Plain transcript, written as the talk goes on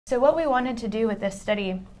So what we wanted to do with this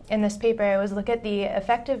study in this paper was look at the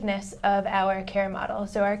effectiveness of our care model.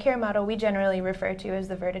 So our care model we generally refer to as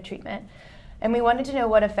the Virta treatment. And we wanted to know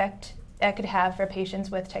what effect that could have for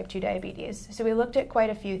patients with type 2 diabetes. So we looked at quite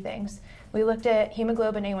a few things. We looked at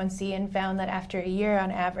hemoglobin A1C and found that after a year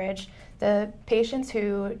on average, the patients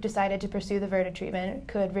who decided to pursue the Virta treatment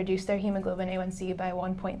could reduce their hemoglobin A1C by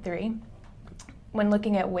 1.3. When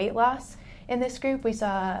looking at weight loss in this group, we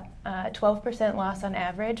saw 12% loss on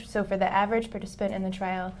average. So for the average participant in the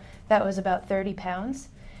trial, that was about 30 pounds.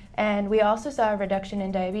 And we also saw a reduction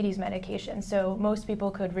in diabetes medication. So most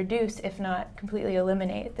people could reduce, if not completely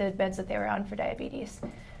eliminate, the meds that they were on for diabetes.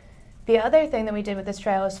 The other thing that we did with this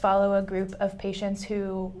trial is follow a group of patients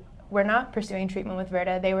who were not pursuing treatment with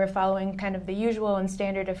Virta. They were following kind of the usual and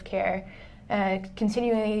standard of care,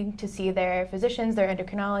 continuing to see their physicians, their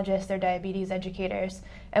endocrinologists, their diabetes educators.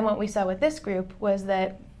 And what we saw with this group was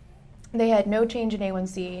that they had no change in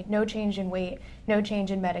A1C, no change in weight, no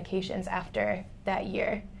change in medications after that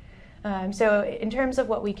year. So in terms of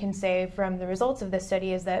what we can say from the results of this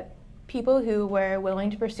study is that people who were willing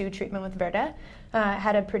to pursue treatment with Virta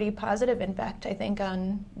had a pretty positive impact, I think,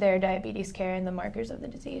 on their diabetes care and the markers of the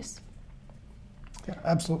disease. Yeah,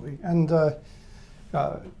 absolutely. And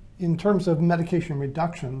in terms of medication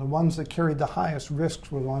reduction, the ones that carried the highest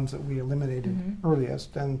risks were the ones that we eliminated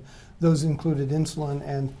earliest, and those included insulin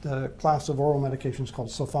and the class of oral medications called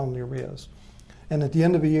sulfonylureas. And at the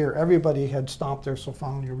end of a year, everybody had stopped their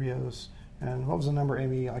sulfonylureas. And what was the number,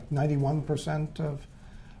 Amy? Like 91%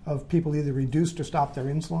 of people either reduced or stopped their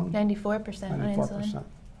insulin? 94% on insulin.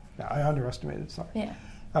 Yeah, I underestimated, sorry. Yeah,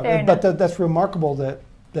 but that's remarkable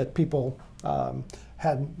that people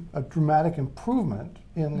had a dramatic improvement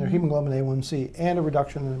in their hemoglobin A1C and a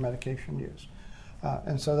reduction in their medication use.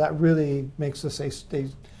 And so that really makes this a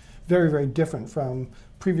very, very different from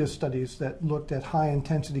previous studies that looked at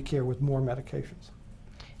high-intensity care with more medications.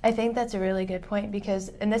 I think that's a really good point because,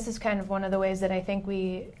 and this is kind of one of the ways that I think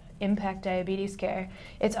we impact diabetes care,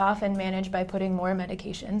 it's often managed by putting more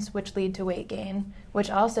medications, which lead to weight gain,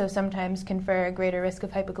 which also sometimes confer a greater risk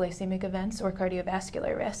of hypoglycemic events or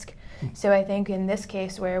cardiovascular risk. So I think in this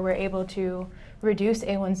case where we're able to reduce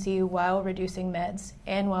A1C while reducing meds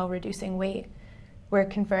and while reducing weight, we're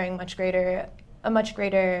conferring a much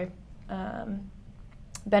greater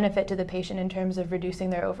benefit to the patient in terms of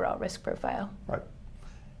reducing their overall risk profile. Right.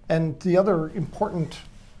 And the other important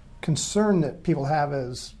concern that people have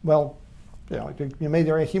is, well, you made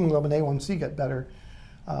their hemoglobin A1C get better,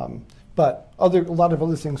 but a lot of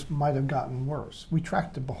other things might have gotten worse. We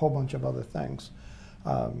tracked a whole bunch of other things.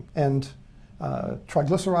 And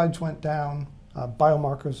triglycerides went down,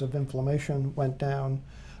 biomarkers of inflammation went down,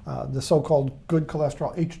 the so-called good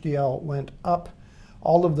cholesterol, HDL, went up.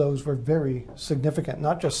 All of those were very significant,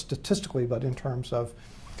 not just statistically, but in terms of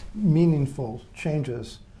meaningful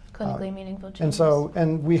changes. Clinically meaningful changes.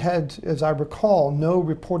 And we had, as I recall, no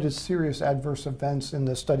reported serious adverse events in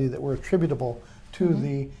the study that were attributable to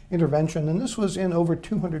the intervention. And this was in over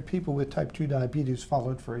 200 people with type 2 diabetes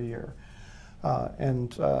followed for a year.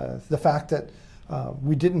 The fact that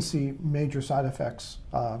we didn't see major side effects,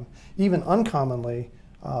 even uncommonly,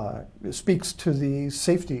 speaks to the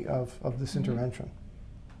safety of this intervention.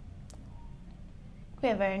 We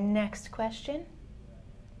have our next question.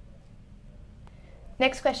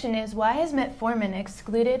 Next question is, why is metformin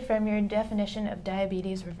excluded from your definition of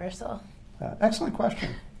diabetes reversal? Excellent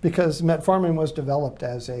question, because metformin was developed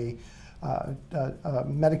as a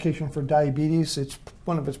medication for diabetes.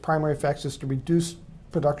 One of its primary effects is to reduce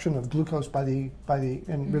production of glucose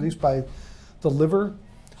and released by the liver.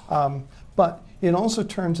 But it also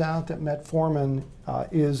turns out that metformin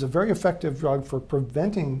is a very effective drug for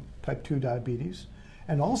preventing type 2 diabetes.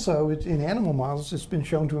 And also, in animal models, it's been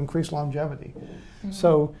shown to increase longevity.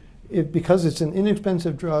 So because it's an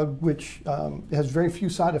inexpensive drug which has very few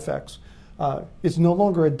side effects, it's no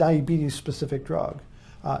longer a diabetes-specific drug.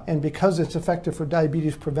 And because it's effective for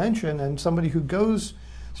diabetes prevention, and somebody who goes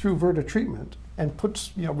through Virta treatment and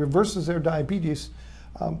reverses their diabetes,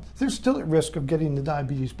 they're still at risk of getting the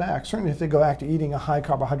diabetes back, certainly if they go back to eating a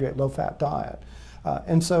high-carbohydrate, low-fat diet.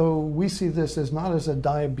 And so we see this as not as a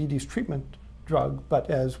diabetes treatment drug, but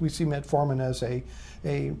as we see metformin as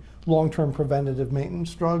a long-term preventative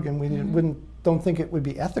maintenance drug, and we don't think it would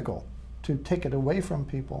be ethical to take it away from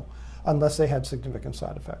people unless they had significant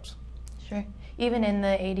side effects. Sure. Even in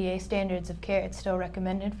the ADA standards of care, it's still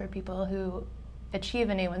recommended for people who achieve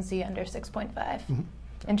an A1C under 6.5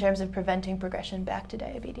 in terms of preventing progression back to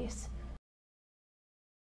diabetes.